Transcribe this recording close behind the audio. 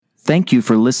Thank you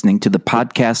for listening to the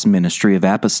podcast ministry of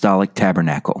Apostolic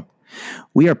Tabernacle.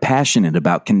 We are passionate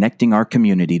about connecting our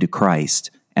community to Christ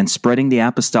and spreading the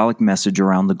apostolic message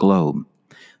around the globe.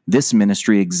 This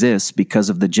ministry exists because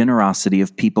of the generosity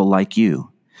of people like you.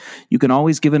 You can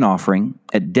always give an offering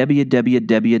at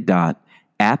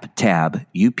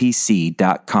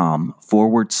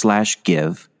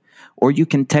www.apptabupc.com/give, or you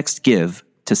can text GIVE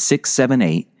to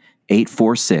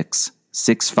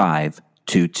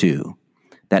 678-846-6522.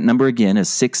 That number again is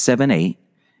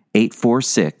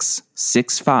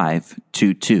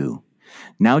 678-846-6522.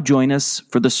 Now join us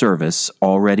for the service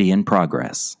already in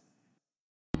progress.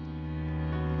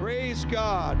 Praise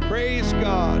God, praise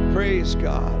God, praise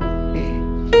God.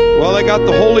 Well, I got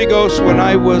the Holy Ghost when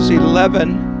I was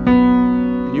 11.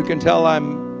 And you can tell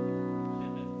I'm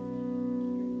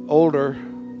older.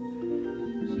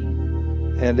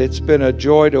 And it's been a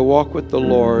joy to walk with the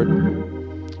Lord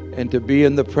and to be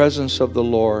in the presence of the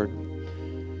Lord.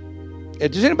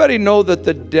 And does anybody know that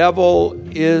the devil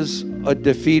is a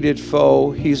defeated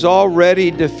foe? He's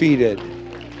already defeated.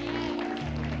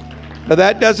 Now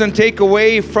that doesn't take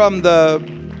away from the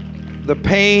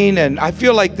pain, and I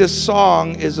feel like this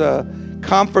song is a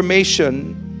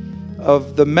confirmation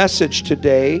of the message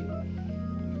today.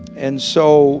 And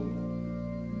so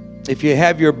if you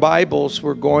have your Bibles,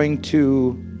 we're going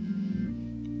to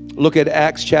look at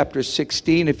Acts chapter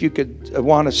 16. If you could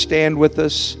want to stand with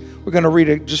us, we're going to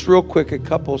read just real quick a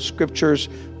couple of scriptures.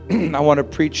 I want to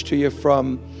preach to you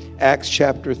from Acts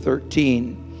chapter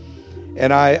 13.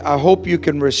 And I hope you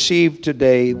can receive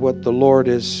today what the Lord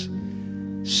is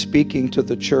speaking to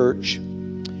the church.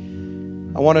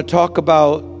 I want to talk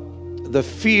about the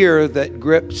fear that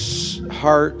grips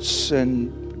hearts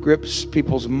and grips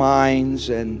people's minds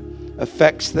and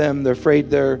affects them. They're afraid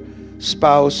their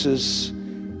spouse is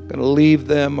going to leave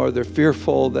them, or they're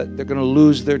fearful that they're going to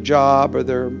lose their job, or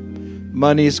their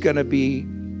money is going to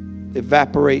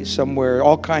evaporate somewhere.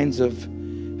 All kinds of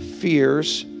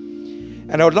fears.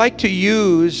 And I would like to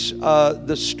use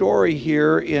the story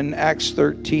here in Acts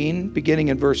 13, beginning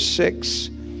in verse 6.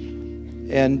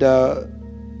 And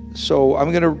so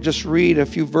I'm going to just read a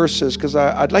few verses because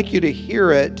I'd like you to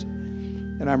hear it.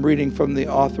 And I'm reading from the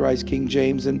Authorized King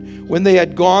James. And when they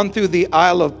had gone through the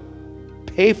Isle of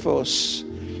Paphos,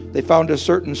 they found a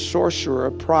certain sorcerer,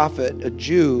 a prophet, a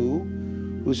Jew,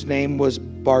 whose name was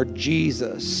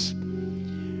Bar-Jesus,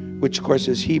 which of course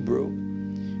is Hebrew,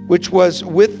 which was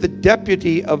with the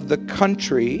deputy of the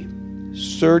country,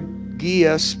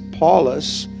 Sergius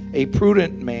Paulus, a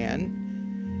prudent man,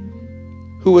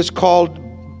 who called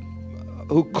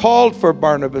for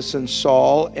Barnabas and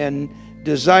Saul and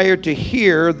desired to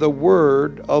hear the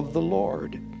word of the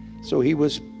Lord. So he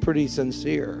was pretty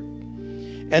sincere.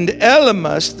 And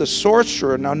Elymas the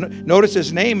sorcerer, now notice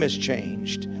his name has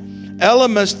changed.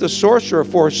 Elymas the sorcerer,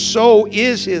 for so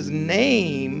is his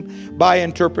name by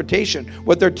interpretation.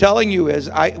 What they're telling you is,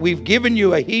 we've given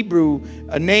you a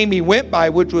name he went by,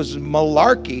 which was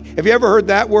malarkey. Have you ever heard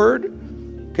that word?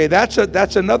 Okay,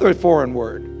 that's another foreign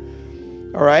word.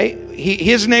 All right,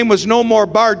 his name was no more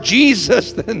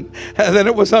Bar-Jesus than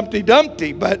it was Humpty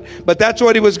Dumpty, but that's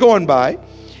what he was going by.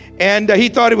 And he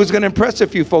thought he was going to impress a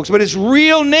few folks. But his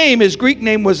real name, his Greek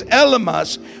name, was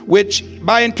Elymas, which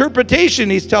by interpretation,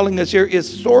 he's telling us here, is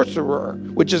sorcerer,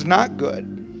 which is not good.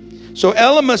 So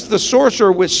Elymas the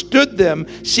sorcerer withstood them,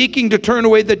 seeking to turn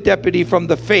away the deputy from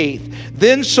the faith.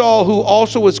 Then Saul, who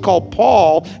also was called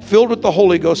Paul, filled with the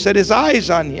Holy Ghost, set his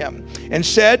eyes on him and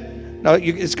said, now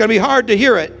it's going to be hard to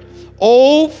hear it,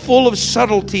 "O full of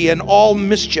subtlety and all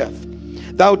mischief,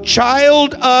 thou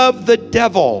child of the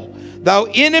devil, thou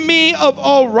enemy of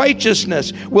all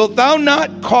righteousness, wilt thou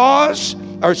not cause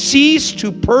or cease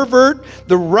to pervert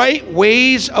the right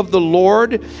ways of the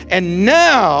Lord? And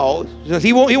now,"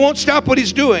 he won't stop what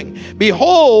he's doing,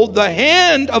 "behold, the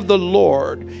hand of the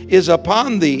Lord is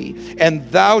upon thee, and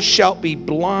thou shalt be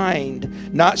blind,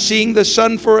 not seeing the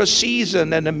sun for a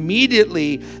season." And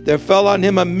immediately there fell on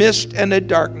him a mist and a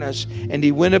darkness, and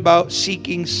he went about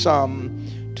seeking some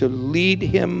to lead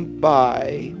him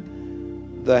by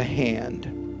the hand.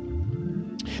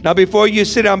 Now, before you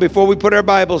sit down, before we put our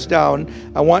Bibles down,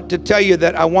 I want to tell you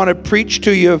that I want to preach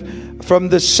to you from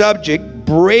the subject,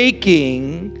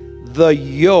 breaking the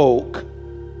yoke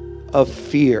of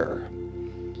fear.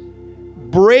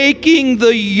 Breaking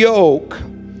the yoke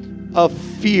of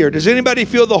fear. Does anybody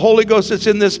feel the Holy Ghost that's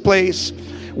in this place?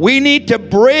 We need to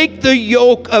break the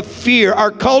yoke of fear.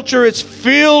 Our culture is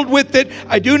filled with it.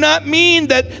 I do not mean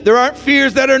that there aren't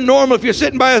fears that are normal. If you're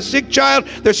sitting by a sick child,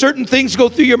 there's certain things go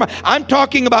through your mind. I'm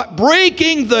talking about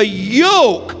breaking the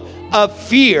yoke of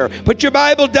fear. Put your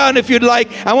Bible down if you'd like.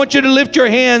 I want you to lift your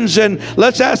hands and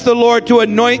let's ask the Lord to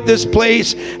anoint this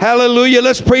place. Hallelujah.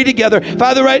 Let's pray together.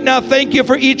 Father, right now, thank you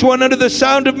for each one under the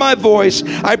sound of my voice.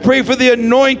 I pray for the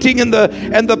anointing and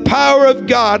the power of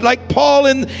God. Like Paul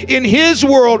in his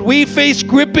world, we face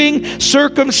gripping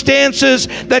circumstances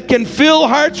that can fill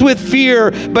hearts with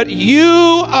fear, but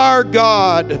you are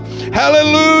God.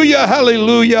 Hallelujah,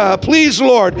 hallelujah. Please,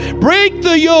 Lord, break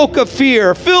the yoke of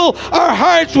fear. Fill our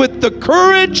hearts with the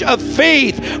courage of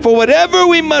faith for whatever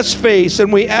we must face,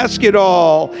 and we ask it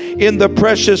all in the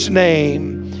precious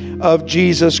name of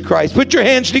Jesus Christ. Put your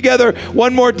hands together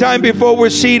one more time before we're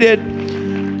seated.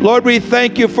 Lord, we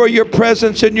thank you for your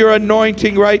presence and your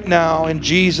anointing right now in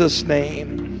Jesus' name.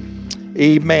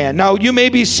 Amen. Now you may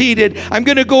be seated. I'm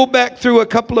going to go back through a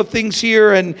couple of things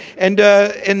here, and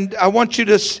I want you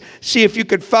to see if you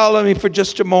could follow me for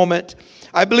just a moment.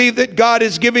 I believe that God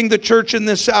is giving the church in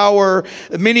this hour.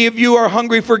 Many of you are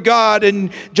hungry for God, and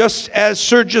just as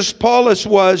Sergius Paulus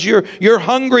was, you're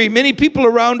hungry. Many people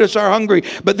around us are hungry.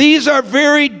 But these are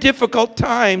very difficult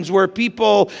times where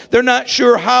people, they're not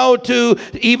sure how to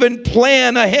even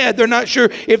plan ahead. They're not sure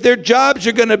if their jobs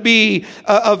are going to be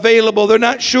available. They're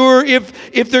not sure if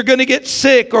they're going to get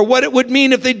sick or what it would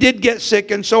mean if they did get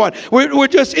sick and so on. We're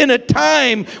just in a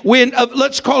time when,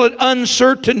 let's call it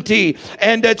uncertainty,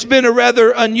 and it's been a rather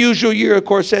unusual year, of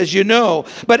course, as you know.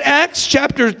 But Acts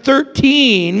chapter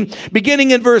 13,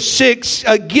 beginning in verse 6,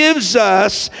 gives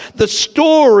us the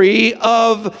story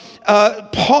of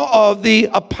Paul, of the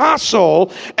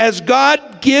apostle, as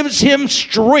God gives him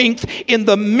strength in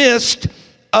the midst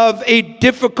of a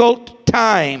difficult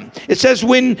time. It says,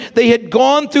 when they had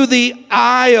gone through the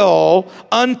isle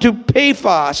unto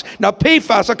Paphos. Now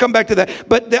Paphos, I'll come back to that.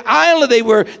 But the isle, they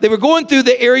were going through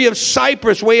the area of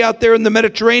Cyprus, way out there in the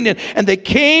Mediterranean, and they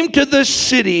came to the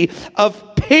city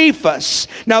of Paphos.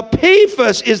 Now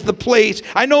Paphos is the place,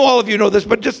 I know all of you know this,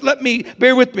 but just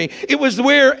bear with me. It was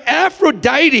where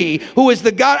Aphrodite, who is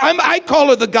the god, I call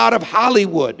her the god of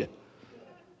Hollywood.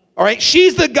 All right,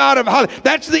 she's the god of Hollywood.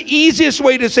 That's the easiest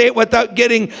way to say it without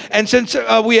getting, and since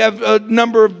we have a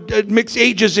number of mixed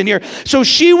ages in here. So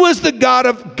she was the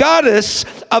goddess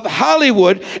of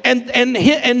Hollywood, and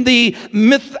the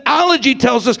mythology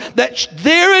tells us that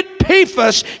there at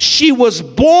Paphos, she was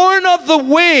born of the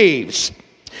waves.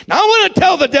 Now I want to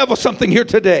tell the devil something here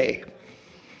today.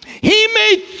 He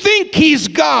may think he's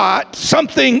got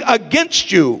something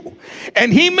against you,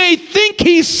 and he may think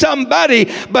he's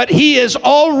somebody, but he is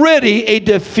already a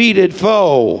defeated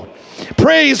foe.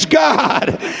 Praise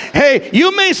God. Hey,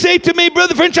 you may say to me,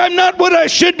 Brother French, I'm not what I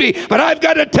should be, but I've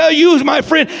got to tell you, my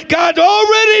friend, God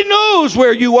already knows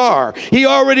where you are. He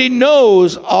already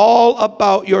knows all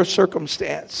about your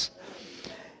circumstance.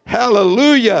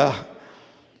 Hallelujah.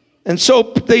 And so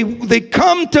they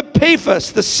come to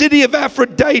Paphos, the city of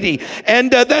Aphrodite,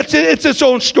 and that's it. It's its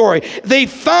own story. They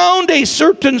found a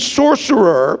certain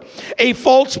sorcerer, a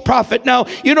false prophet. Now,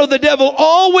 you know, the devil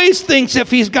always thinks if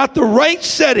he's got the right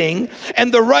setting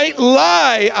and the right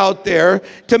lie out there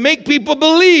to make people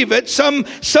believe it,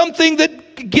 something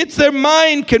that gets their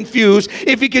mind confused,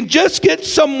 if he can just get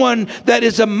someone that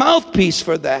is a mouthpiece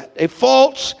for that, a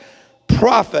false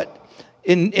prophet.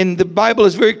 In the Bible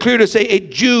is very clear to say a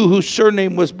Jew whose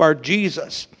surname was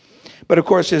Bar-Jesus. But of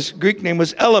course his Greek name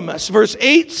was Elymas. Verse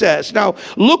 8 says, now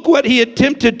look what he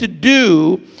attempted to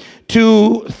do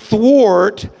to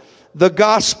thwart the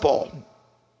gospel.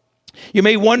 You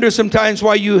may wonder sometimes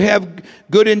why you have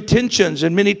good intentions,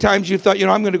 and many times you thought,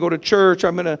 I'm going to go to church,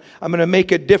 I'm going to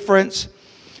make a difference.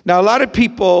 Now a lot of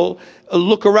people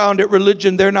look around at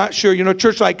religion, they're not sure.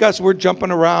 Church like us, we're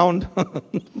jumping around.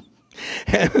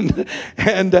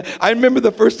 And I remember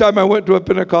the first time I went to a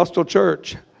Pentecostal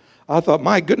church. I thought,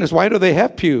 my goodness, why do they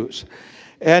have pews?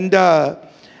 And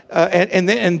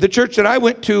the church that I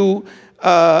went to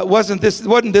wasn't this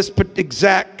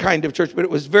exact kind of church, but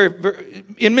it was very, very,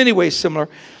 in many ways similar.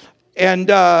 And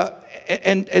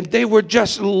they were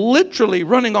just literally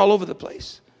running all over the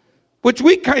place. Which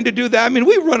we kind of do that. I mean,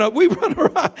 we run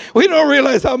around. We don't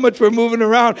realize how much we're moving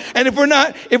around. And if we're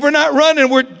not running,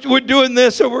 we're doing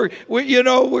this, or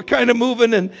we're kind of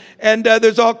moving, and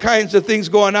there's all kinds of things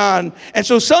going on. And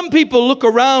so some people look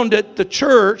around at the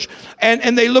church,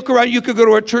 and they look around. You could go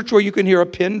to a church where you can hear a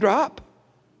pin drop.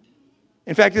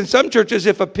 In fact, in some churches,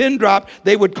 if a pin dropped,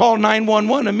 they would call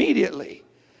 911 immediately.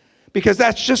 Because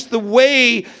that's just the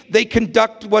way they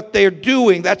conduct what they're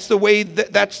doing. That's the way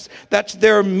that's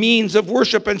their means of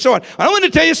worship and so on. I want to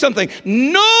tell you something.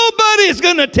 Nobody's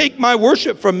going to take my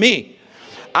worship from me.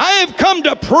 I have come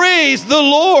to praise the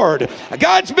Lord.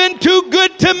 God's been too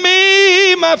good to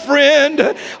me, my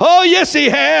friend. Oh, yes, he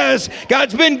has.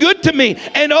 God's been good to me.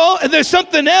 And there's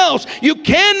something else. You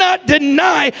cannot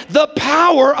deny the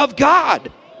power of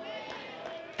God.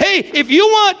 Hey, if you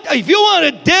want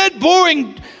a dead,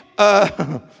 boring,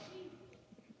 well,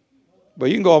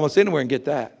 you can go almost anywhere and get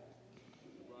that.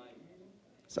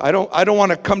 So I don't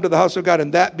want to come to the house of God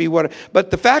and that be what.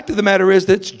 But the fact of the matter is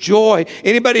that it's joy.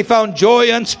 Anybody found joy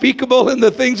unspeakable in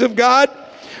the things of God?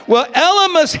 Well,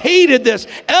 Elymas hated this.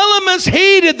 Elymas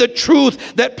hated the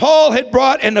truth that Paul had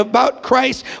brought and about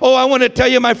Christ. Oh, I want to tell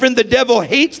you, my friend, the devil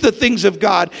hates the things of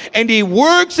God, and he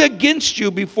works against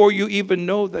you before you even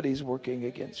know that he's working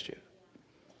against you.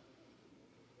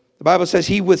 The Bible says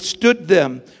he withstood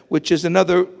them, which is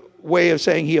another way of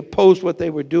saying he opposed what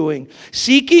they were doing,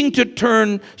 seeking to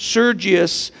turn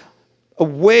Sergius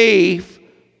away,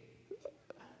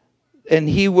 and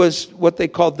he was what they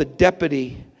called the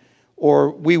deputy,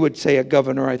 or we would say a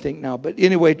governor, I think now. But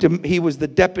anyway, he was the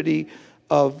deputy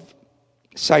of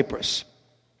Cyprus,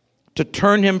 to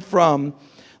turn him from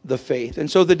the faith. And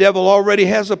so the devil already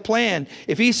has a plan.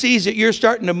 If he sees that you're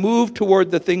starting to move toward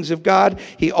the things of God,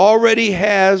 he already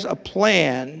has a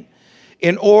plan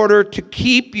in order to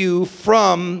keep you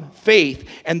from faith.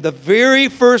 And the very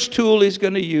first tool he's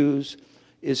going to use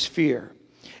is fear.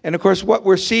 And of course, what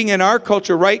we're seeing in our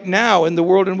culture right now, in the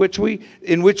world in which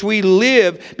we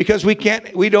live, because we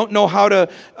don't know how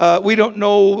to, we don't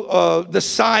know the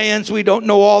science, we don't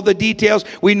know all the details.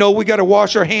 We know we got to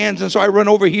wash our hands, and so I run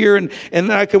over here, and then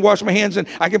I can wash my hands, and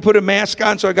I can put a mask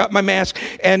on, so I got my mask,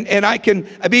 and I can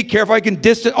be careful, I can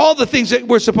distance, all the things that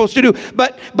we're supposed to do.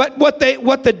 But what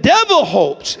the devil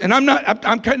hopes, and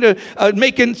I'm kind of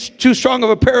making too strong of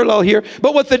a parallel here,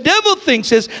 but what the devil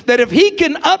thinks is that if he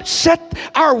can upset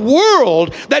our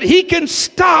world, that he can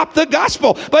stop the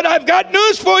gospel. But I've got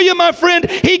news for you, my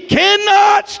friend. He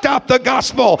cannot stop the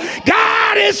gospel.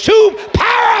 God is too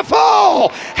powerful.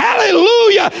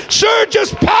 Hallelujah.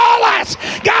 Sergius Paulus,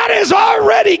 God has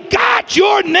already got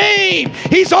your name.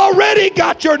 He's already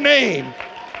got your name.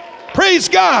 Praise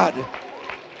God.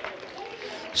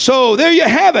 So there you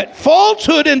have it.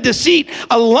 Falsehood and deceit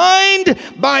aligned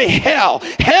by hell.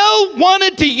 Hell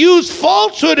wanted to use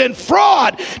falsehood and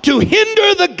fraud to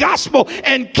hinder the gospel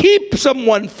and keep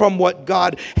someone from what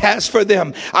God has for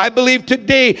them. I believe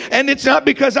today, and it's not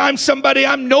because I'm somebody,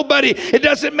 I'm nobody. It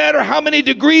doesn't matter how many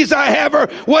degrees I have or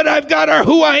what I've got or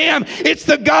who I am. It's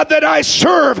the God that I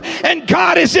serve. And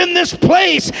God is in this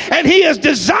place, and he has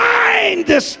designed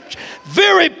this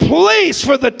very place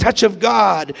for the touch of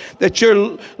God that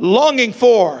you're longing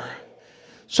for.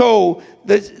 So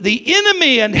the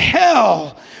enemy and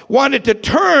hell wanted to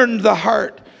turn the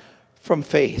heart from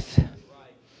faith.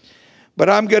 But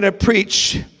I'm going to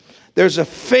preach, there's a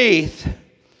faith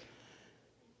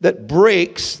that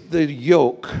breaks the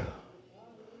yoke.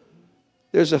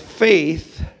 There's a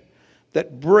faith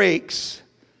that breaks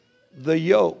the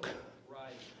yoke.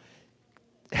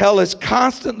 Hell is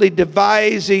constantly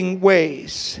devising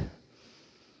ways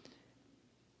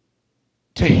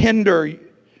to hinder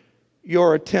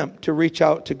your attempt to reach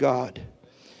out to God.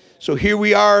 So here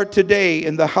we are today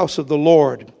in the house of the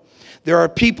Lord. There are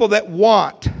people that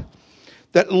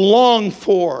long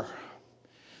for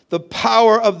the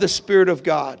power of the Spirit of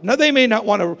God. Now, they may not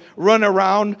want to run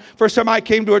around. First time I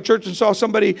came to a church and saw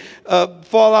somebody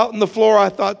fall out on the floor, I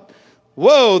thought,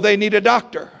 whoa, they need a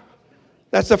doctor.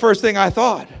 That's the first thing I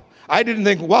thought. I didn't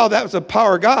think, wow, that was a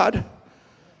power of God.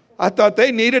 I thought they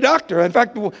need a doctor. In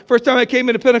fact, the first time I came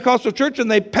into Pentecostal church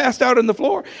and they passed out on the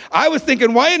floor, I was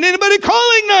thinking, why isn't anybody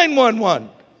calling 911?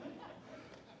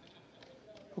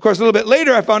 Of course, a little bit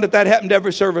later, I found that happened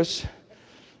every service.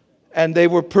 And they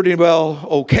were pretty well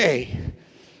okay.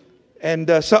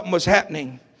 And something was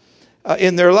happening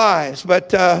in their lives. But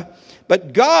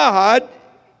God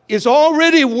is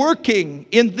already working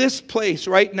in this place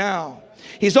right now.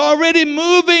 He's already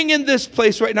moving in this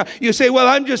place right now. You say, well,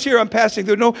 I'm just here, I'm passing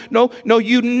through. No,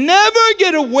 you never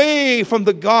get away from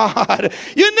the God.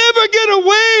 You never get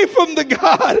away from the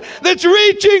God that's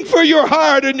reaching for your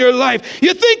heart and your life.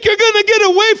 You think you're going to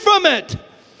get away from it.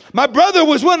 My brother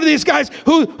was one of these guys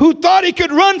who thought he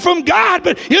could run from God,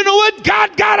 but you know what?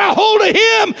 God got a hold of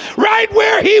him right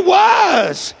where he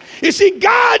was. You see,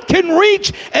 God can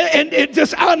reach, and it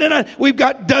just on and on. We've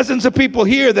got dozens of people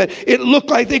here that it looked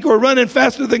like they were running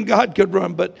faster than God could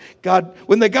run, but God,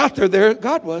 when they got there,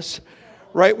 God was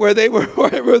right where they were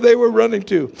running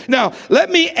to. Now,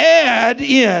 let me add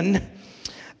in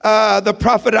the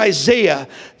prophet Isaiah,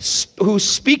 who's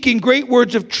speaking great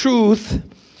words of truth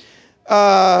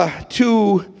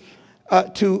to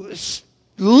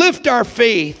lift our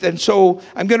faith. And so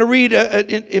I'm going to read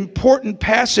an important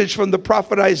passage from the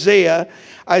prophet Isaiah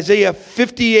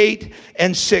 58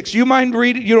 and 6. You mind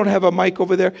reading? You don't have a mic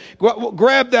over there.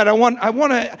 Grab that. I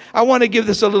want to give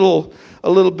this a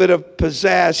little bit of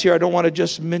pizzazz here. I don't want to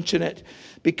just mention it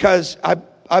because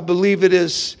I believe it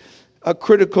is a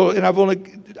critical, and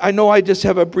I know I just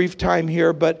have a brief time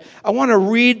here, but I want to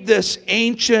read this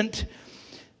ancient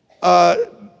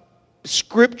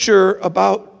scripture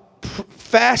about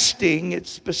fasting. It's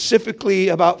specifically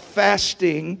about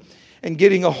fasting and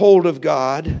getting a hold of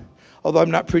God, although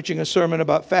I'm not preaching a sermon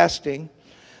about fasting,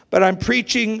 but I'm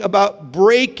preaching about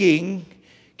breaking.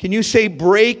 Can you say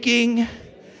breaking?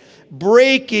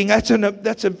 Breaking, that's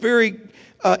a very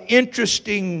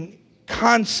interesting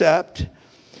concept.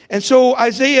 And so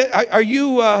Isaiah, are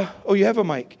you, you have a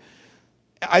mic.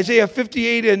 Isaiah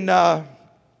 58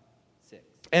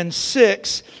 and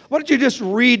 6. Why don't you just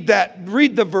read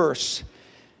the verse?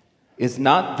 Is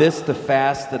not this the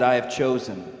fast that I have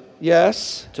chosen?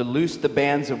 Yes. To loose the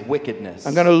bands of wickedness.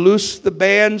 I'm going to loose the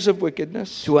bands of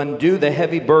wickedness. To undo the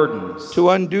heavy burdens. To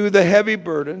undo the heavy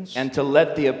burdens. And to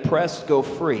let the oppressed go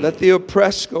free. Let the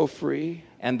oppressed go free.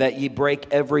 And that ye break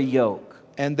every yoke.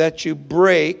 And that you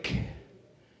break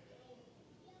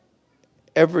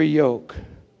every yoke.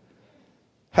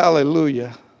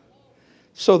 Hallelujah.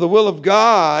 So the will of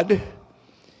God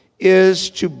is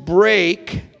to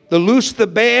loose the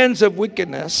bands of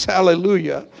wickedness.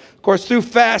 Hallelujah. Of course, through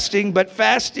fasting, but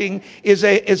fasting is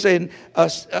an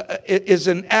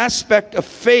aspect of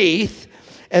faith,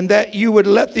 and that you would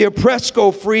let the oppressed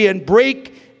go free and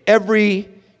break every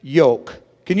yoke.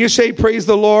 Can you say praise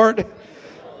the Lord?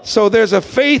 So there's a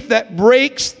faith that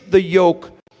breaks the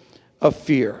yoke of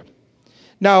fear.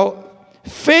 Now,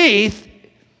 faith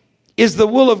is the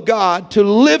will of God to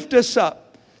lift us up.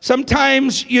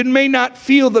 Sometimes you may not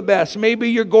feel the best.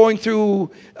 Maybe you're going through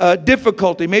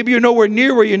difficulty. Maybe you're nowhere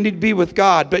near where you need to be with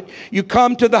God. But you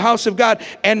come to the house of God,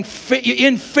 and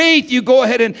in faith you go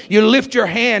ahead and you lift your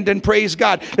hand and praise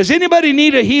God. Does anybody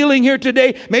need a healing here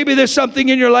today? Maybe there's something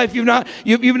in your life you've not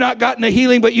gotten a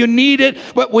healing, but you need it.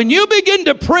 But when you begin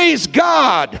to praise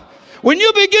God,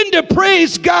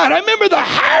 I remember the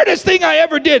hardest thing I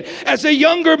ever did as a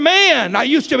younger man. I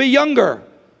used to be younger.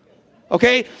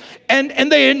 Okay?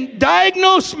 And they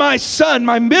diagnosed my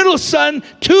middle son,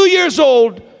 2 years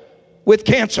old, with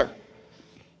cancer.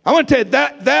 I want to tell you,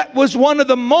 that was one of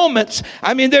the moments.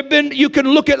 I mean, you can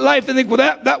look at life and think, well,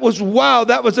 that was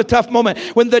a tough moment.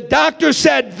 When the doctor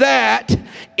said that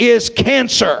is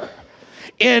cancer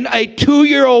in a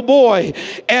 2-year-old boy,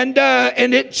 and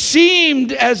it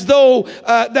seemed as though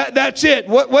that's it.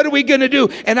 What are we going to do?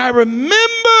 And I remember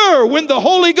when the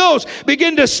Holy Ghost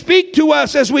began to speak to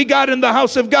us as we got in the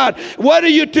house of God. What are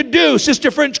you to do?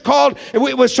 Sister French called and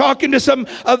was talking to some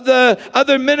of the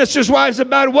other ministers' wives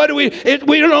about it.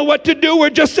 We don't know what to do.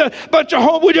 We're just a bunch of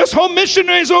home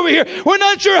missionaries over here. We're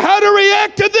not sure how to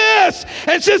react to this.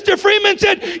 And Sister Freeman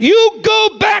said, you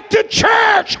go back to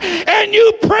church and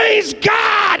you praise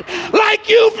God like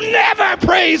you've never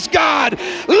praised God.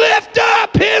 Lift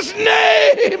up His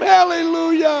name.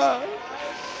 Hallelujah.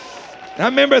 I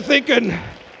remember thinking,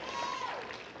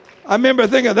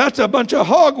 that's a bunch of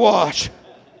hogwash.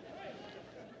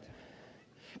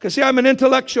 Because see, I'm an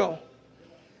intellectual.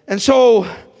 And so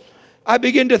I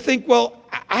begin to think, well,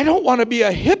 I don't want to be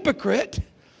a hypocrite.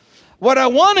 What I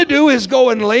want to do is go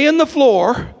and lay in the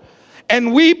floor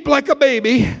and weep like a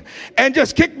baby and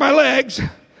just kick my legs.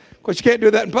 Of course, you can't do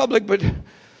that in public, but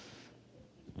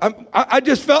I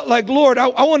just felt like, Lord, I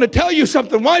want to tell you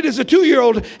something. Why does a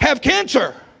 2-year-old have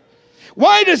cancer?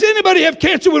 Why does anybody have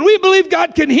cancer when we believe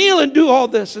God can heal and do all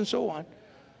this and so on?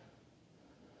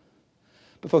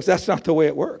 But folks, that's not the way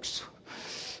it works.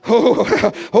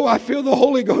 Oh, I feel the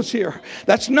Holy Ghost here.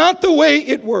 That's not the way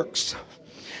it works.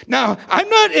 Now,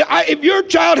 if your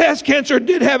child has cancer,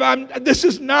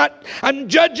 I'm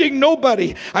judging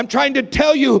nobody. I'm trying to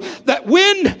tell you that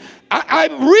when I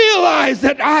realized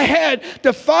that I had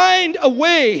to find a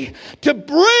way to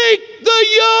break the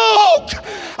yoke,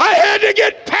 I had to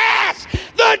get past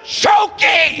the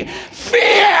choking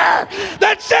fear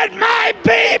that said, my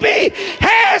baby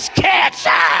has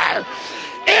cancer.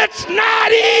 It's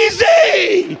not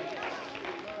easy.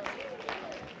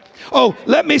 Oh,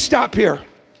 let me stop here.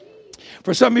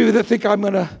 For some of you that think I'm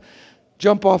going to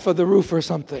jump off of the roof or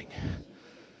something.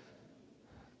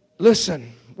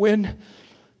 Listen, when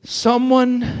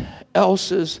someone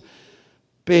else's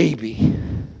baby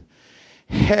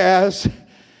has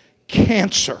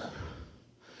cancer,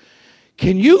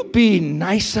 can you be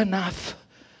nice enough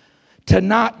to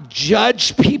not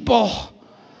judge people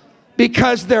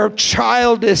because their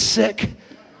child is sick?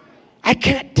 I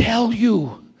can't tell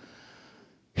you.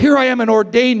 Here I am, an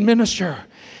ordained minister.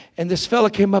 And this fella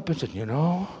came up and said, you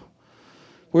know,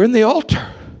 we're in the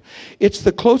altar. It's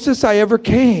the closest I ever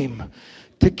came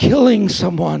to killing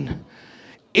someone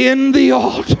in the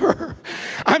altar.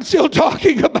 I'm still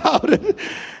talking about it.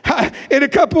 In a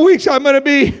couple of weeks, I'm going to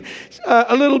be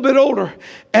a little bit older.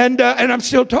 And I'm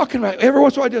still talking about it. Every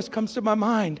once in a while, it just comes to my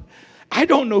mind. I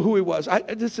don't know who he was.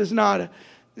 This is not,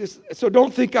 so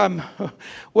don't think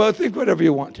well, think whatever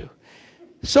you want to.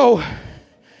 So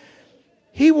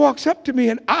he walks up to me,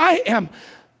 and I am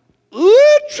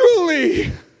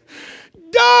literally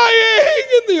dying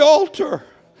in the altar.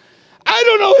 I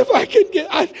don't know if I can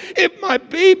if my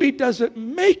baby doesn't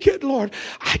make it, Lord.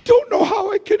 I don't know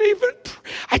how I can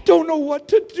I don't know what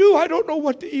to do. I don't know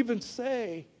what to even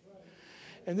say.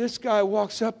 And this guy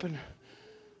walks up and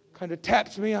kind of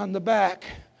taps me on the back.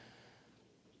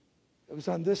 It was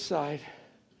on this side.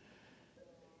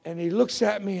 And he looks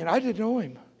at me, and I didn't know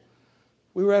him.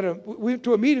 We went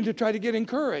to a meeting to try to get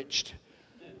encouraged.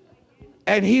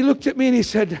 And he looked at me and he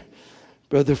said,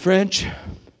 Brother French,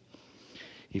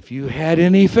 if you had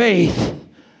any faith,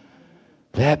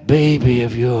 that baby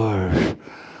of yours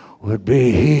would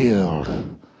be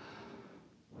healed.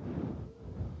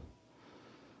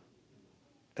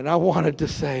 And I wanted to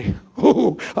say,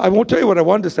 I won't tell you what I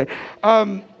wanted to say.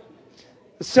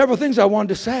 Several things I wanted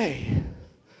to say.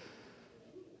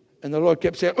 And the Lord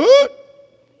kept saying,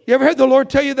 You ever heard the Lord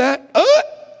tell you that?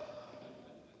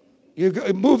 You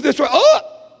move this way.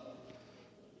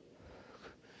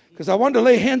 Because I wanted to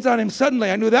lay hands on him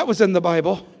suddenly. I knew that was in the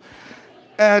Bible.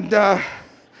 And,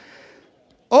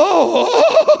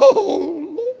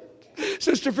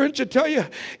 Sister French, I tell you,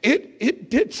 it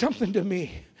did something to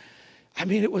me. I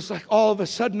mean, it was like all of a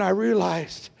sudden I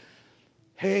realized,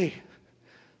 hey,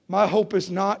 my hope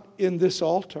is not in this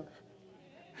altar.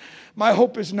 My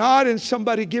hope is not in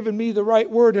somebody giving me the right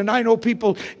word. And I know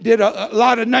people did a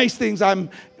lot of nice things.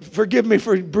 Forgive me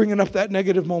for bringing up that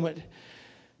negative moment.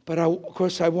 But of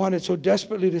course, I wanted so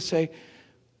desperately to say,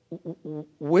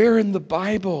 where in the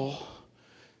Bible?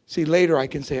 See, later I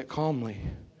can say it calmly.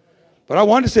 But I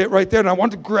wanted to say it right there, and I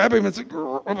wanted to grab him and say,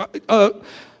 but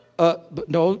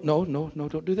no,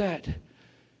 don't do that.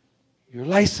 You're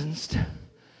licensed.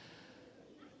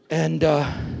 And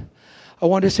I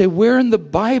want to say, where in the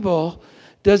Bible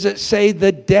does it say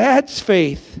the dad's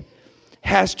faith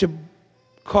has to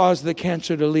cause the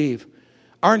cancer to leave?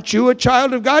 Aren't you a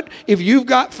child of God? If you've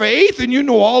got faith and you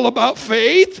know all about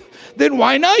faith, then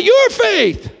why not your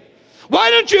faith? Why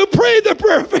don't you pray the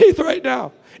prayer of faith right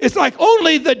now? It's like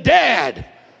only the dad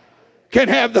can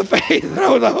have the faith.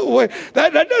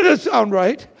 That doesn't sound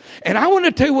right. And I want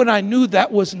to tell you when I knew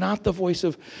that was not the voice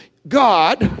of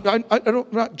God. I'm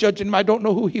not judging him. I don't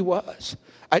know who he was.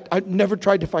 I never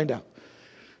tried to find out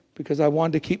because I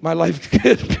wanted to keep my life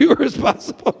as pure as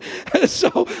possible.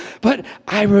 But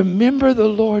I remember the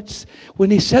Lord's, when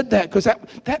he said that, because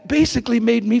that basically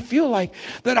made me feel like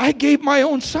that I gave my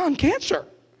own son cancer,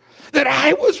 that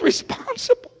I was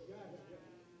responsible.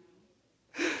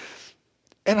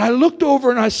 And I looked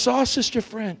over and I saw Sister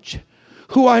French,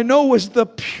 who I know was the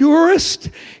purest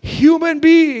human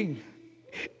being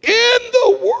in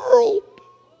the world.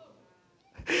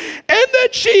 And that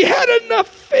she had enough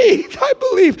faith, I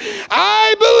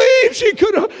believe she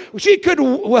could,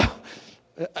 well,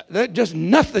 just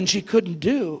nothing she couldn't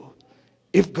do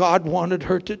if God wanted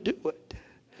her to do it.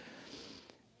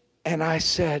 And I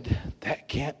said, that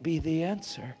can't be the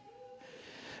answer.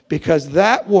 Because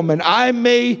that woman, I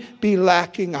may be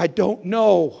lacking, I don't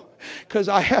know, because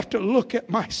I have to look at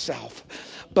myself.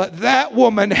 But that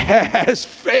woman has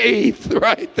faith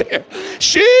right there.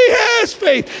 She has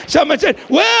faith. Someone said,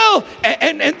 well,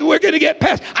 and we're going to get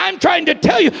past. I'm trying to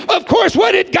tell you, of course,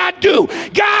 what did God do?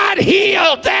 God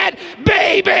healed that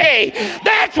baby.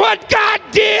 That's what God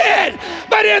did.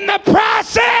 But in the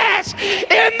process,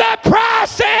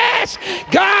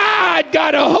 God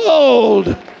got a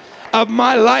hold of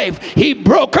my life. He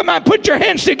broke, come on, put your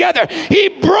hands together. He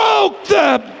broke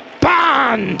the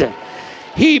bond.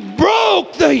 He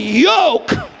broke the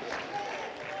yoke.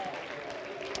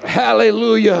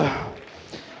 Hallelujah.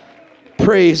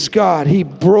 Praise God. He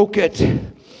broke it.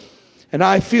 And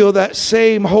I feel that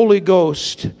same Holy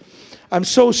Ghost. I'm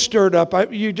so stirred up.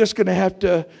 You're just going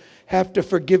to have to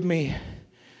forgive me.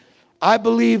 I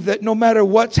believe that no matter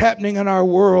what's happening in our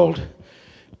world,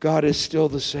 God is still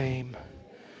the same.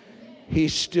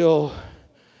 He's still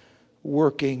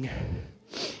working.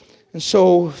 And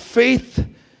so faith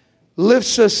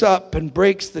lifts us up and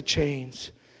breaks the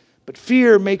chains. But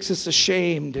fear makes us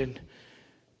ashamed and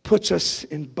puts us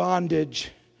in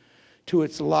bondage to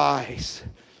its lies.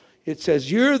 it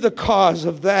says, you're the cause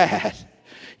of that.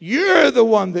 You're the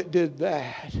one that did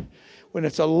that. When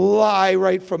it's a lie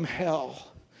right from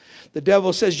hell. The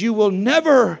devil says, you will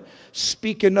never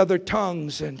speak in other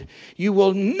tongues, and you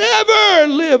will never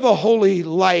live a holy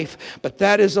life. But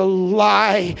that is a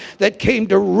lie that came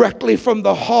directly from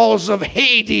the halls of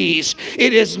Hades.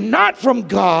 It is not from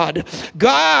God.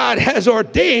 God has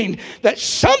ordained that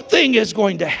something is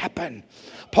going to happen.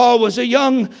 Paul was a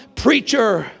young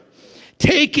preacher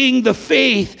taking the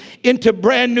faith into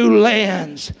brand new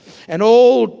lands. An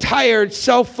old, tired,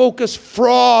 self-focused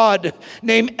fraud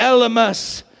named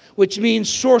Elymas, which means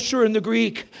sorcerer in the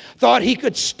Greek, thought he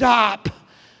could stop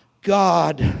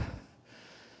God.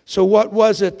 So what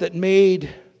was it that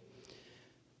made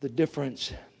the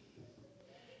difference?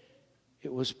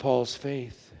 It was Paul's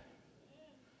faith.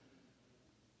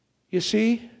 You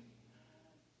see,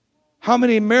 how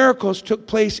many miracles took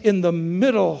place in the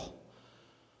middle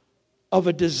of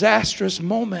a disastrous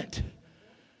moment?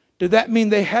 Did that mean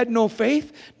they had no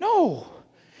faith? No.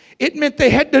 It meant they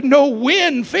had to know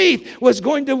when faith was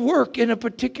going to work in a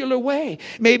particular way.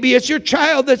 Maybe it's your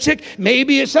child that's sick.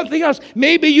 Maybe it's something else.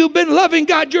 Maybe you've been loving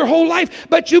God your whole life,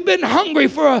 but you've been hungry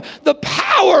for the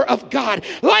power of God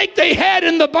like they had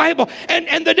in the Bible.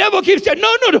 And the devil keeps saying,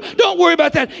 no, don't worry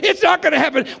about that. It's not going to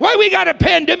happen. Why we got a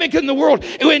pandemic in the world?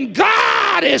 When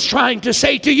God is trying to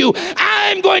say to you,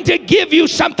 I'm going to give you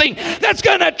something that's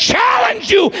going to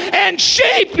challenge you and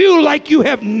shape you like you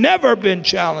have never been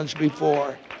challenged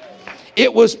before.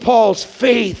 It was Paul's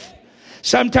faith.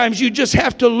 Sometimes you just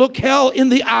have to look hell in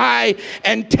the eye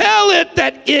and tell it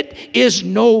that it is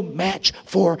no match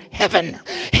for heaven.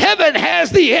 Heaven has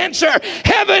the answer.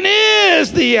 Heaven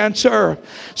is the answer.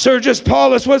 Sergius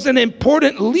Paulus was an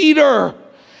important leader,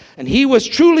 and he was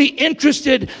truly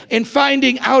interested in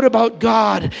finding out about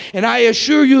God. And I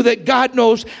assure you that God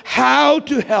knows how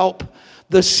to help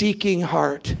the seeking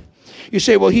heart. You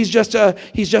say, well, he's just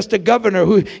a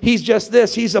governor, he's just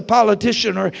this, he's a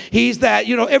politician, or he's that,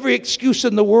 every excuse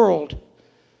in the world.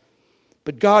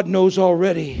 But God knows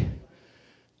already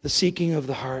the seeking of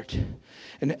the heart.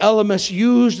 And Elymas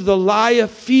used the lie of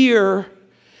fear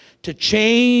to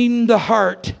chain the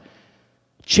heart.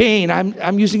 Chain,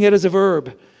 I'm using it as a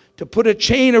verb. To put a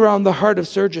chain around the heart of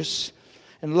Sergius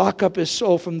and lock up his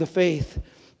soul from the faith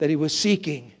that he was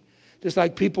seeking. Just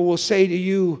like people will say to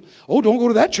you, oh, don't go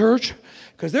to that church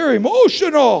because they're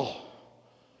emotional.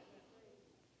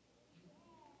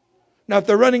 Now, if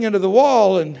they're running into the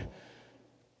wall and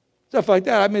stuff like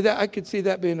that, I could see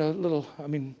that being a little,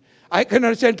 I can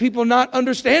understand people not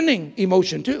understanding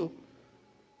emotion too.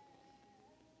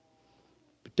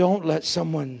 But don't let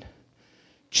someone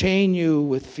chain you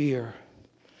with fear.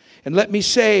 And let me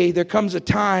say, there comes a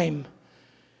time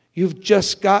you've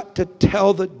just got to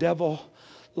tell the devil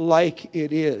like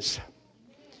it is.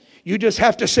 You just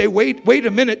have to say, wait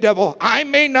a minute, devil. I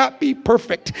may not be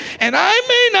perfect, and I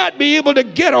may not be able to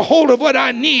get a hold of what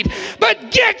I need, but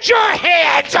get your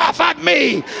hands off of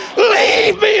me.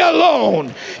 Leave me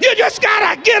alone. You just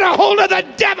got to get a hold of the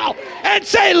devil and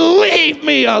say, leave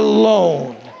me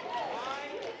alone.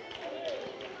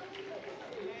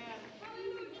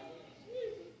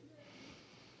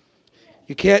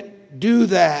 You can't do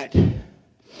that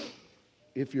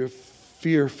if you're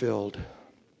fear-filled.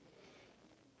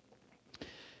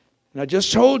 And I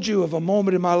just told you of a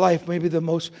moment in my life, maybe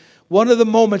one of the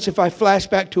moments, if I flash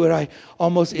back to it, I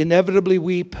almost inevitably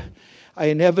weep. I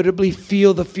inevitably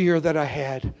feel the fear that I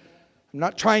had. I'm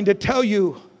not trying to tell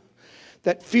you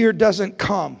that fear doesn't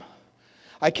come.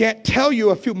 I can't tell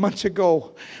you a few months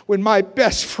ago when my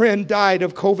best friend died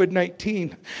of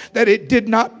COVID-19 that it did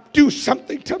not do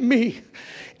something to me.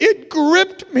 It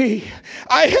gripped me.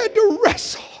 I had to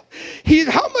wrestle.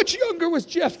 How much younger was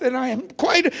Jeff than I am?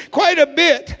 Quite a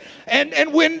bit.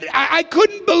 And when I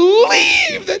couldn't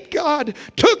believe that God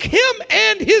took him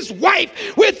and his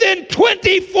wife within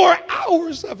 24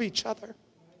 hours of each other.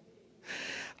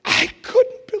 I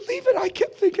couldn't believe it. I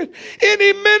kept thinking,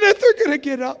 any minute they're going to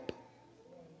get up.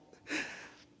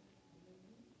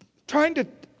 Trying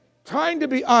to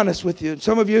be honest with you.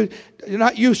 Some of you, you're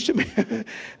not used to me.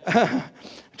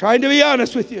 Trying to be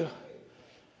honest with you.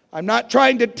 I'm not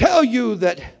trying to tell you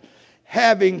that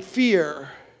having fear,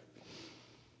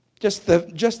 just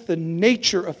the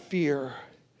nature of fear,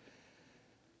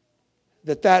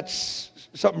 that's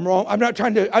something wrong. I'm not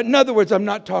trying to, in other words, I'm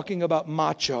not talking about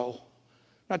macho. I'm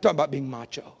not talking about being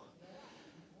macho.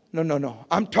 No.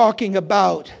 I'm talking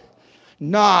about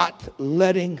not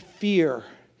letting fear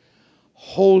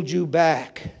hold you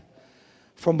back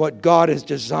from what God has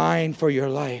designed for your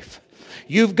life.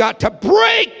 You've got to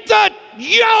break the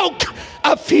yoke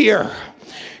of fear.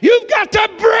 You've got to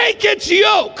break its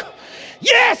yoke.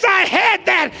 Yes, I had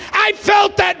that. I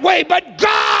felt that way, but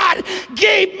God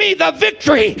gave me the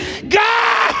victory.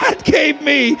 God gave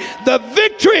me the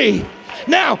victory.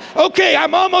 Now, okay,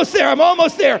 I'm almost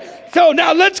there. So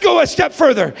now let's go a step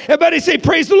further. Everybody say,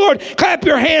 praise the Lord. Clap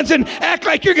your hands and act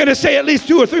like you're going to say at least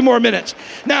 2 or 3 more minutes.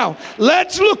 Now,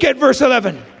 let's look at verse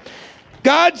 11.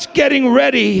 God's getting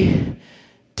ready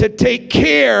to take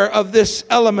care of this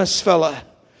Elymas fella.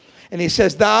 And he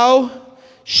says, thou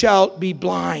shalt be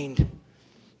blind.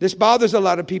 This bothers a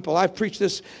lot of people. I've preached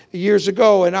this years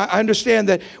ago, and I understand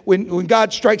that when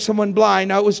God strikes someone blind,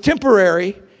 now it was temporary.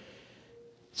 It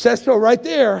says so right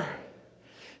there.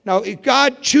 Now, if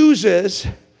God chooses,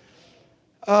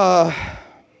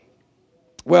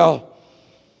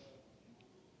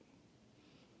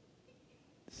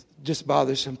 just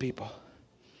bothers some people.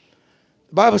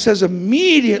 The Bible says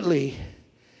immediately,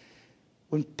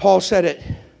 when Paul said it,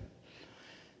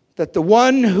 that the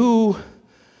one who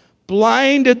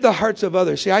blinded the hearts of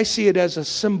others. See, I see it as a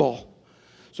symbol.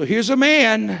 So here's a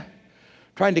man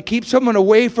trying to keep someone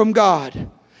away from God.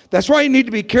 That's why you need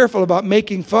to be careful about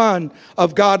making fun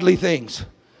of godly things.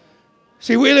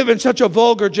 See, we live in such a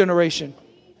vulgar generation.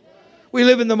 We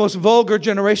live in the most vulgar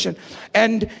generation.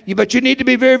 But you need to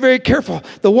be very, very careful.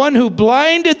 The one who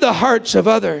blinded the hearts of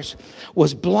others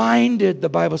was blinded, the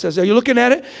Bible says. Are you looking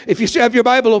at it? If you still have your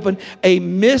Bible open, a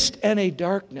mist and a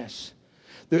darkness.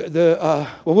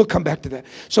 We'll come back to that.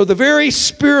 So the very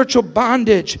spiritual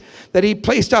bondage that he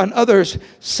placed on others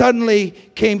suddenly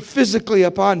came physically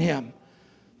upon him.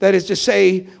 That is to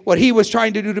say, what he was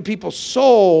trying to do to people's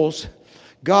souls,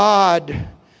 God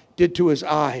did to his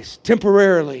eyes,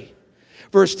 temporarily.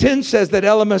 Verse 10 says that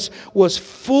Elymas was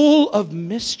full of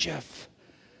mischief.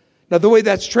 Now, the way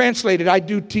that's translated, I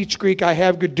do teach Greek. I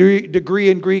have a degree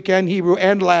in Greek and Hebrew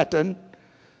and Latin.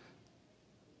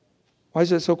 Why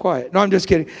is it so quiet? No, I'm just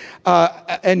kidding.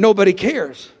 And nobody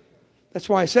cares. That's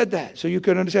why I said that, so you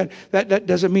can understand. That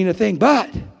doesn't mean a thing.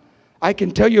 But I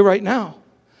can tell you right now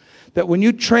that when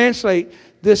you translate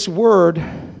this word,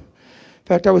 in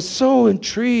fact, I was so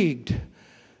intrigued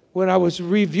when I was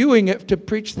reviewing it to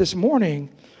preach this morning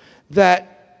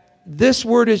that this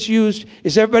word is used.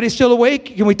 Is everybody still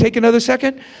awake? Can we take another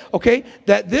second? Okay.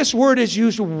 That this word is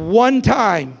used one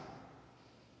time.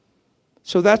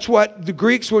 So that's what the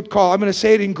Greeks would call, I'm going to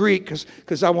say it in Greek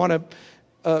because I want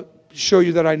to show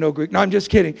you that I know Greek. No, I'm just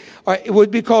kidding. All right, it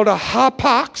would be called a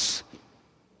hapax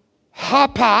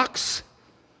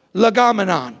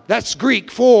legomenon. That's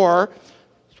Greek for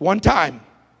one time.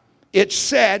 It's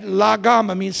said,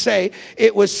 lagama means say.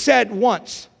 It was said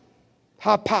once.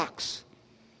 Hapax.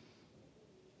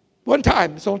 One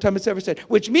time. It's the only time it's ever said.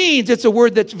 Which means it's a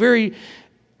word that's very...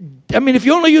 if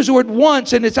you only use the word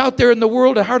once and it's out there in the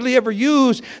world and hardly ever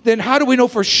used, then how do we know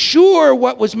for sure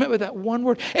what was meant with that one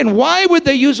word? And why would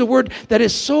they use a word that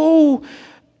is so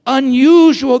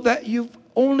unusual that you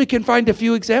only can find a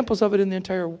few examples of it in the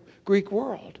entire Greek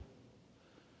world?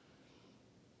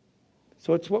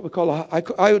 So it's what we call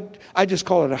I just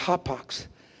call it a hapax.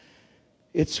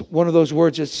 It's one of those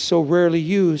words that's so rarely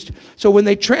used. So when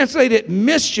they translate it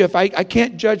mischief, I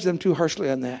can't judge them too harshly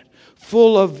on that.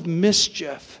 Full of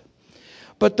mischief.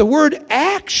 But the word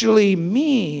actually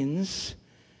means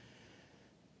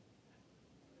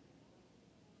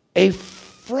a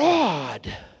fraud.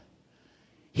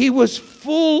 He was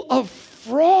full of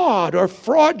fraud or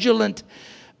fraudulent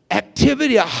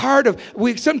activity,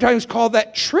 we sometimes call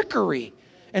that trickery.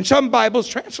 And some Bibles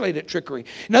translate it trickery.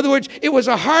 In other words, it was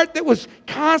a heart that was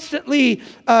constantly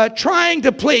trying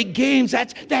to play games.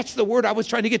 That's the word I was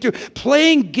trying to get to.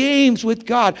 Playing games with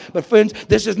God. But friends,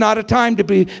 this is not a time to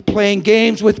be playing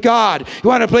games with God. You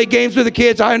want to play games with the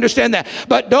kids? I understand that.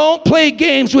 But don't play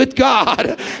games with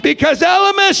God. Because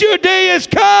Elymas, your day has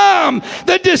come.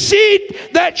 The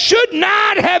deceit that should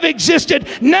not have existed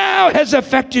now has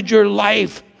affected your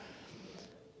life.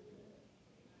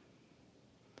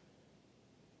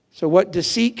 So what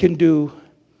deceit can do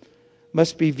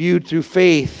must be viewed through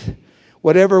faith.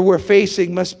 Whatever we're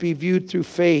facing must be viewed through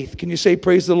faith. Can you say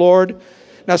praise the Lord?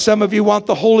 Now some of you want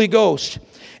the Holy Ghost.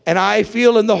 And I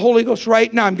feel in the Holy Ghost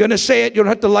right now. I'm going to say it. You don't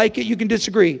have to like it. You can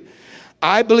disagree.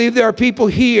 I believe there are people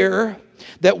here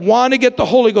that want to get the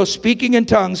Holy Ghost speaking in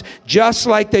tongues just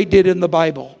like they did in the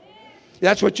Bible.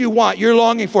 That's what you want. You're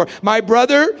longing for. My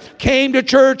brother came to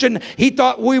church and he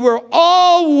thought we were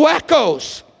all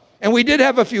wackos. And we did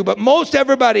have a few, but most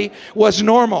everybody was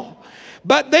normal.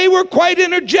 But they were quite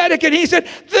energetic, and he said,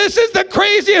 this is the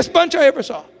craziest bunch I ever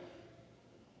saw.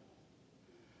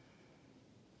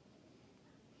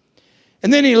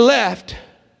 And then he left,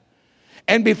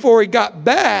 and before he got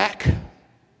back,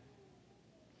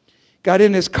 got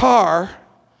in his car,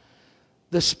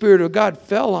 the Spirit of God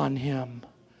fell on him.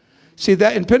 See,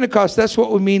 that in Pentecost, that's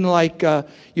what we mean like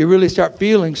you really start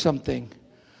feeling something.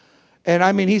 And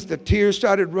I mean, the tears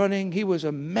started running. He was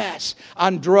a mess,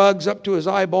 on drugs up to his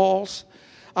eyeballs.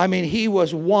 I mean, he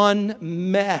was one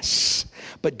mess.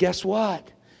 But guess what?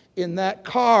 In that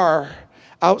car,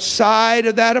 outside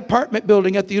of that apartment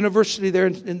building at the university there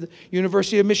in the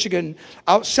University of Michigan,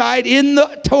 outside in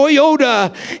the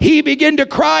Toyota, he began to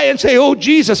cry and say, "Oh,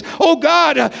 Jesus, oh,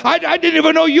 God, I didn't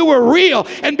even know you were real."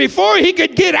 And before he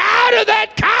could get out of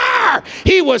that car,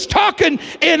 he was talking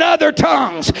in other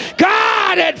tongues.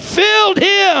 God had filled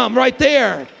him right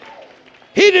there.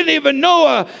 He didn't even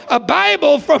know a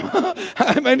Bible from,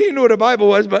 I mean, he knew what a Bible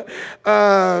was, but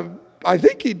I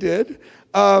think he did.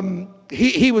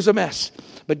 He was a mess.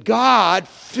 But God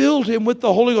filled him with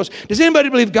the Holy Ghost. Does anybody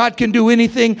believe God can do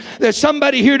anything? There's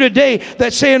somebody here today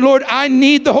that's saying, "Lord, I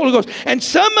need the Holy Ghost." And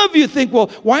some of you think, well,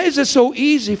 why is it so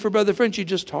easy for Brother French? He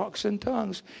just talks in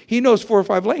tongues. He knows 4 or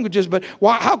 5 languages, but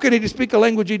how can he speak a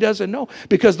language he doesn't know?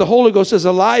 Because the Holy Ghost is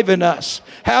alive in us.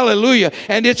 Hallelujah.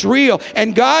 And it's real.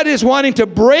 And God is wanting to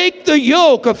break the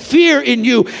yoke of fear in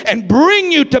you and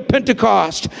bring you to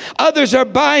Pentecost. Others are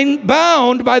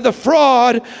bound by the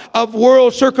fraud of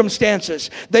world circumstances.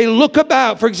 They look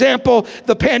about, for example,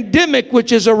 the pandemic,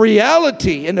 which is a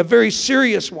reality and a very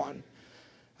serious one.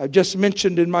 I've just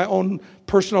mentioned in my own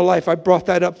personal life, I brought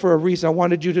that up for a reason. I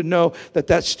wanted you to know that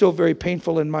that's still very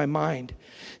painful in my mind.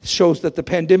 It shows that the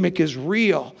pandemic is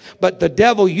real, but the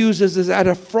devil uses it as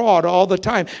a fraud all the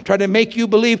time, trying to make you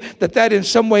believe that in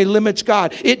some way limits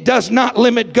God. It does not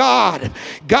limit God.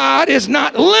 God is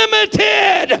not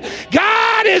limited.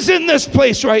 God is in this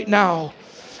place right now.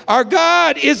 Our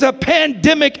God is a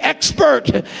pandemic expert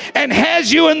and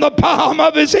has you in the palm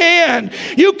of his hand.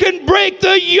 You can break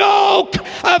the yoke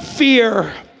of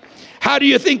fear. How do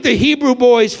you think the Hebrew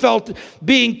boys felt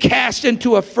being cast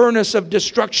into a furnace of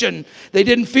destruction? They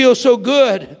didn't feel so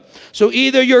good. So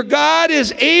either your God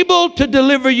is able to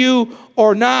deliver you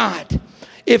or not.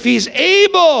 If he's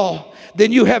able,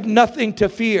 then you have nothing to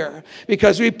fear,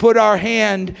 because we put our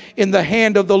hand in the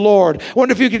hand of the Lord. I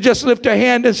wonder if you could just lift a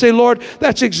hand and say, "Lord,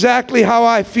 that's exactly how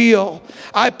I feel.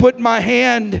 I put my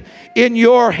hand in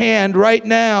your hand right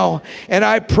now, and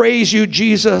I praise you,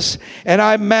 Jesus, and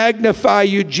I magnify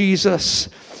you, Jesus.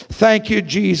 Thank you,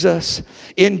 Jesus."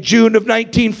 In June of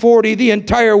 1940, the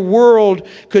entire world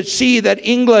could see that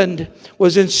England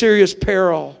was in serious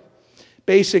peril,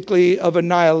 basically of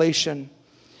annihilation.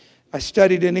 I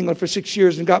studied in England for 6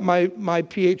 years and got my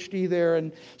PhD there.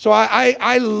 And so I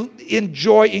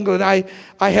enjoy England. I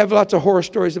have lots of horror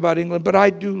stories about England, but I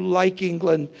do like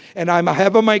England. And I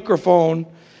have a microphone.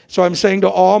 So I'm saying to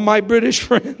all my British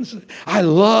friends, I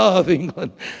love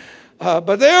England.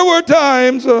 But there were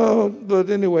times, but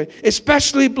anyway,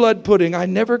 especially blood pudding. I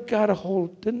never got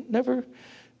never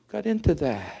got into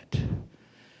that.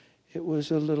 It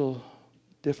was a little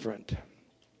different.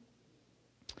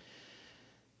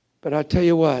 But I'll tell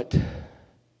you what,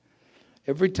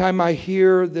 every time I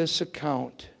hear this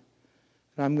account,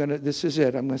 and this is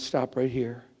it, I'm going to stop right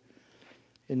here.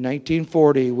 In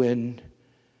 1940, when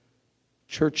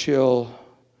Churchill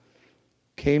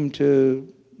came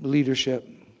to leadership,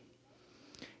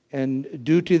 and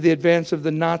due to the advance of the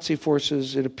Nazi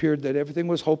forces, it appeared that everything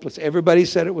was hopeless. Everybody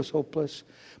said it was hopeless.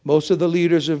 Most of the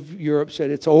leaders of Europe said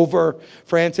it's over.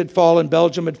 France had fallen,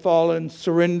 Belgium had fallen,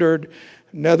 surrendered.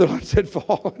 Netherlands had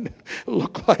fallen. It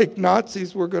looked like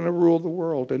Nazis were going to rule the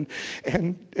world.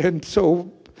 And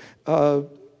so the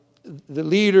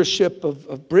leadership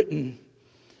of Britain,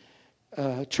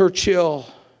 Churchill,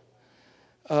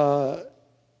 of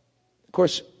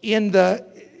course, and I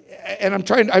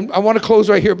want to close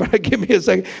right here, but give me a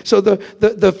second. So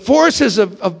the forces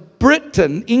of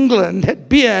Britain, England, had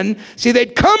been,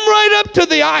 they'd come right up to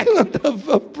the island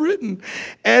of Britain,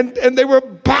 and they were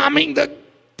bombing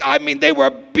they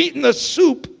were beating the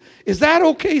soup. Is that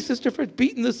okay, Sister Fred?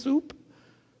 Beating the soup?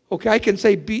 Okay, I can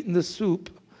say beating the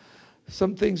soup.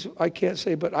 Some things I can't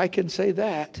say, but I can say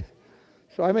that.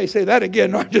 So I may say that again.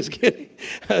 No, I'm just kidding.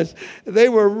 They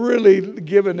were really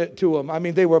giving it to them. I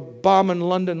mean, they were bombing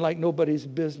London like nobody's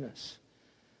business.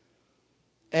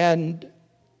 And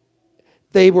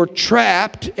they were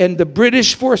trapped, and the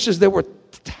British forces, there were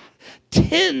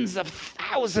tens of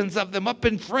thousands of them up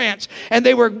in France, and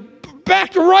they were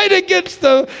backed right against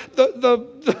the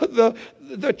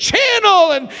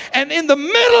channel, and in the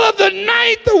middle of the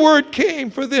night the word came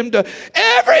for them to,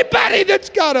 everybody that's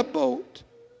got a boat,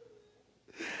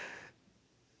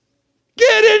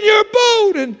 get in your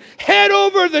boat and head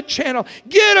over the channel,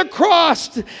 get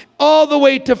across all the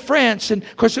way to France. And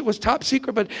of course it was top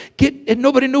secret, but and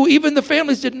nobody knew, even the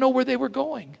families didn't know where they were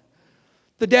going.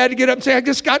 The dad would get up and say, I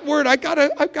just got word, I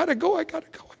gotta go.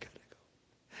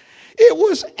 It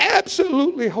was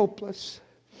absolutely hopeless.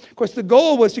 Of course, the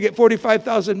goal was to get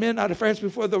 45,000 men out of France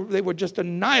before they were just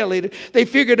annihilated. They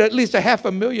figured at least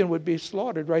 500,000 would be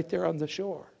slaughtered right there on the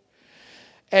shore.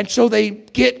 And so they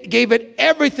gave it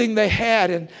everything they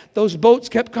had, and those boats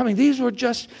kept coming. These were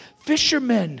just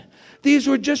fishermen. These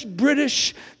were just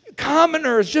British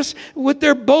commoners, just with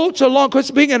their boats along,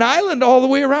 because being an island all the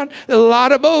way around, a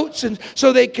lot of boats. And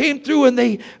so they came through and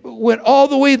they went all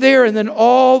the way there and then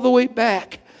all the way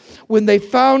back. When they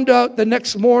found out the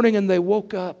next morning and they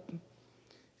woke up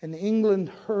and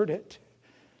England heard it,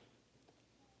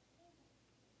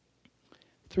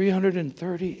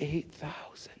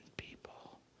 338,000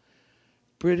 people,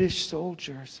 British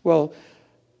soldiers. Well,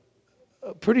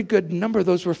 a pretty good number of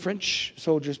those were French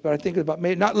soldiers, but I think about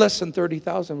maybe not less than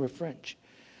 30,000 were French.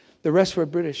 The rest were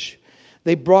British.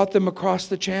 They brought them across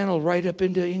the channel right up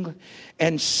into England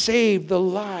and saved the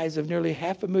lives of nearly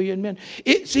 500,000 men.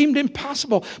 It seemed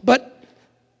impossible, but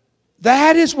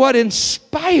that is what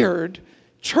inspired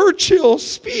Churchill's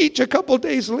speech a couple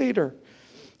days later.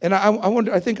 And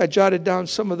I think I jotted down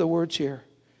some of the words here.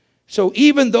 So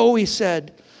even though he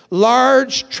said,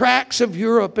 large tracts of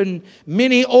Europe and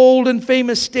many old and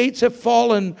famous states have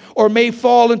fallen or may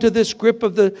fall into this grip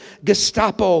of the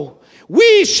Gestapo,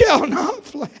 we shall not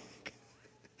flag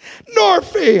nor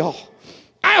fail.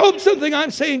 I hope something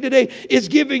I'm saying today is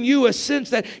giving you a sense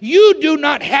that you do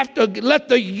not have to let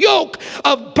the yoke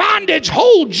of bondage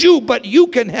hold you, but you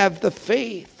can have the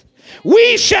faith.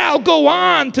 We shall go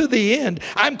on to the end.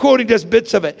 I'm quoting just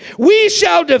bits of it. We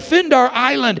shall defend our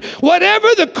island, whatever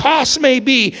the cost may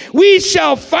be. We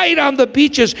shall fight on the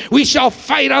beaches. We shall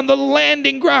fight on the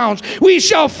landing grounds. We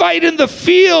shall fight in the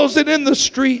fields and in the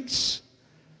streets.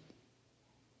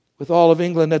 With all of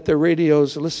England at their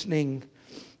radios listening.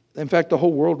 In fact, the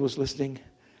whole world was listening.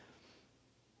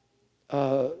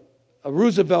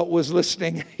 Roosevelt was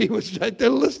listening. He was right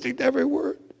there listening to every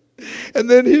word. And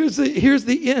then here's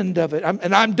the end of it.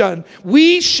 I'm done.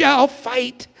 We shall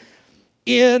fight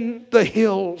in the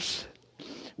hills.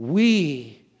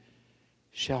 We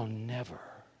shall never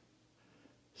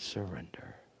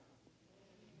surrender.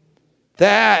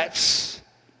 That's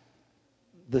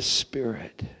the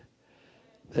spirit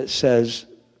that says,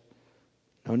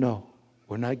 no,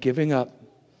 we're not giving up.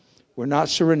 We're not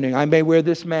surrendering. I may wear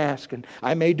this mask and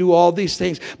I may do all these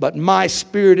things, but my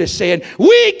spirit is saying,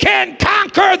 we can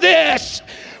conquer this.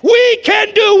 We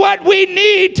can do what we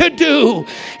need to do.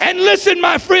 And listen,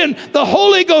 my friend, the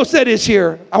Holy Ghost that is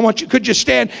here. Could you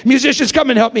stand? Musicians, come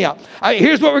and help me out.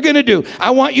 Here's what we're going to do. I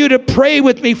want you to pray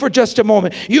with me for just a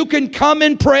moment. You can come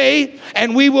and pray,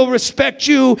 and we will respect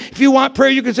you. If you want prayer,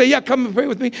 you can say, yeah, come and pray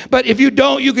with me. But if you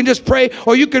don't, you can just pray,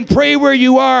 or you can pray where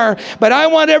you are. But I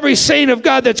want every saint of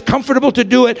God that's comfortable to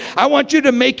do it. I want you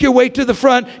to make your way to the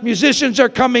front. Musicians are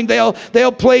coming.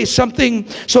 They'll play something.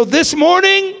 So this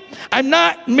morning, I'm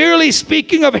not merely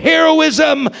speaking of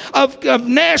heroism, of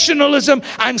nationalism.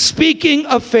 I'm speaking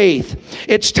of faith.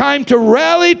 It's time to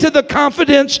rally to the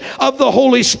confidence of the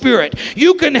Holy Spirit.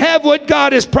 You can have what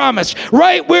God has promised.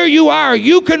 Right where you are,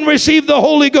 you can receive the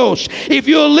Holy Ghost. If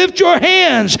you'll lift your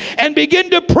hands and begin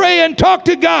to pray and talk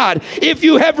to God, if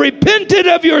you have repented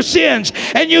of your sins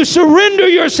and you surrender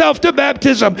yourself to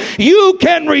baptism, you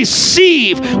can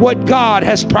receive what God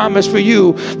has promised for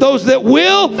you. Those that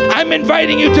will, I'm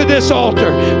inviting you to this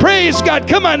altar. Praise God.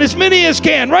 Come on, as many as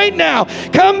can right now.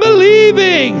 Come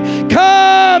believing.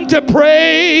 Come to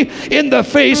pray in the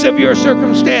face of your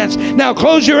circumstance. Now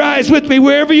close your eyes with me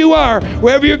wherever you are,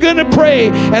 wherever you're going to pray,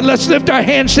 and let's lift our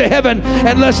hands to heaven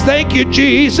and let's thank you,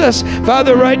 Jesus.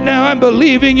 Father, right now I'm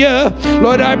believing you.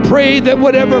 Lord, I pray that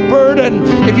whatever burden,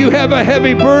 if you have a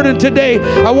heavy burden today,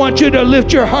 I want you to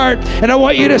lift your heart and I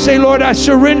want you to say, Lord, I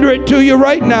surrender it to you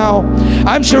right now.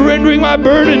 I'm surrendering my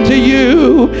burden to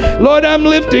you. Lord, I'm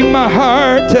lifting my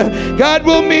heart. God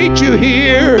will meet you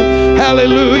here.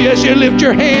 Hallelujah. As you lift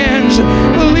your hands,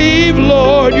 believe,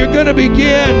 Lord, you're going to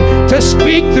begin to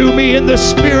speak through me in the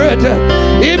Spirit.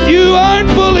 If you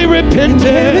aren't fully repentant,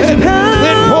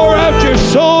 then pour out your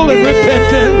soul in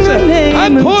repentance. I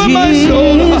pour my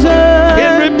soul out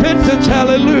in repentance.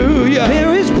 Hallelujah.